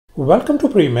Welcome to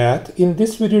Premath. In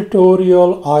this video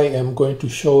tutorial, I am going to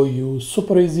show you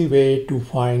super easy way to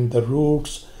find the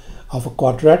roots of a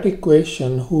quadratic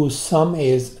equation whose sum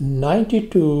is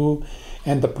 92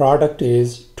 and the product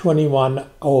is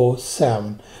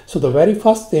 2107. So the very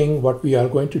first thing what we are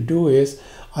going to do is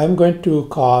I'm going to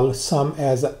call sum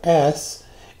as a S,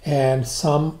 and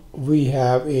sum we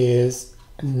have is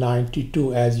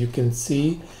 92 as you can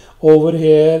see over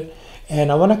here. And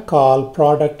I want to call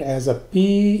product as a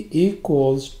P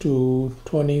equals to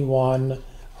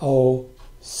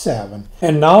 2107.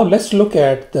 And now let's look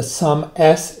at the sum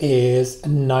S is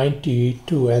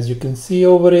 92. As you can see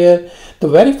over here, the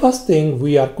very first thing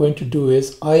we are going to do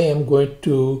is I am going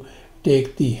to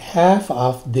take the half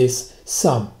of this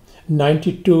sum.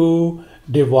 92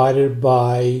 divided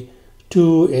by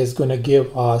 2 is going to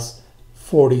give us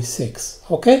 46.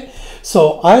 Okay,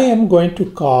 so I am going to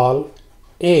call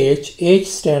H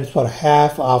stands for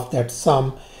half of that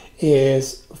sum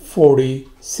is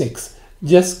 46.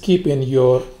 Just keep in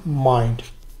your mind.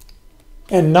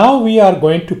 And now we are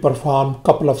going to perform a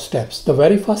couple of steps. The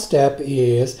very first step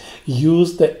is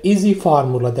use the easy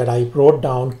formula that I wrote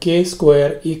down. K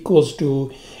square equals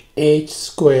to H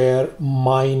square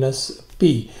minus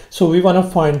P. So we want to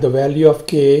find the value of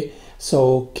K.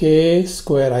 So K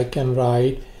square I can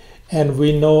write, and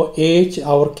we know H,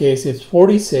 our case, is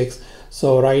 46.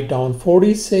 So write down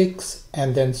 46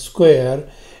 and then square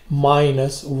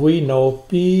minus, we know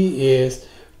P is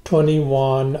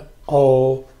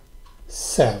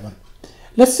 2107.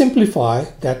 Let's simplify,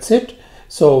 that's it.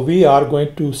 So we are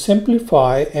going to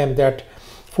simplify, and that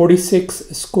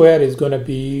 46 square is going to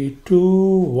be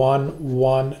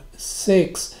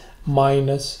 2116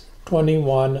 minus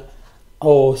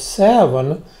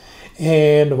 2107.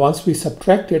 And once we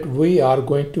subtract it, we are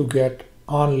going to get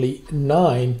only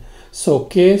 9. So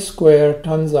K square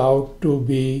turns out to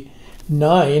be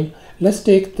 9. Let's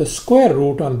take the square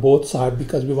root on both sides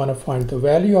because we want to find the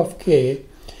value of K.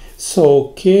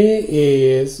 So K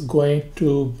is going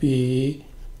to be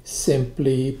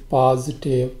simply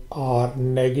positive or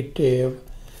negative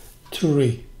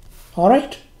 3.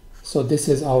 Alright, so this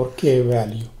is our K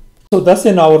value. So thus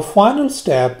in our final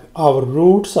step, our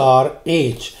roots are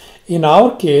H. In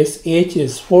our case, H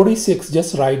is 46.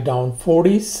 Just write down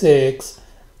 46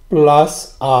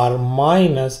 plus or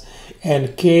minus,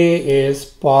 and K is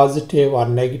positive or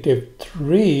negative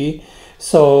 3.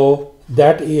 So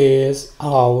that is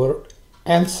our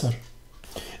answer.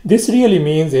 This really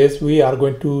means is we are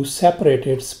going to separate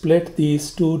it, split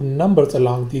these two numbers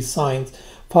along these signs.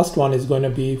 First one is going to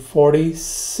be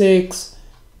 46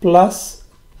 plus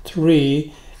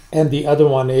 3, and the other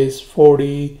one is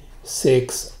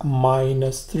 46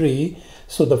 minus 3.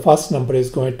 So the first number is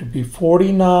going to be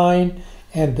 49,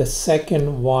 and the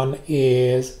second one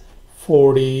is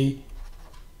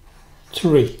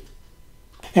 43.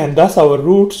 And thus our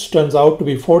roots turns out to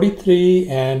be 43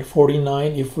 and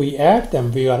 49. If we add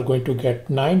them, we are going to get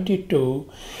 92.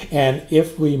 And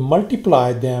if we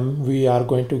multiply them, we are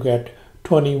going to get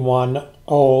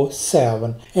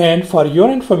 2107. And for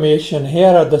your information,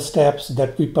 here are the steps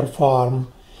that we perform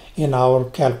in our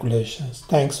calculations.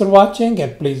 Thanks for watching,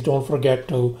 and please don't forget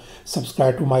to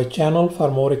subscribe to my channel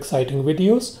for more exciting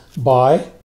videos.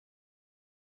 Bye.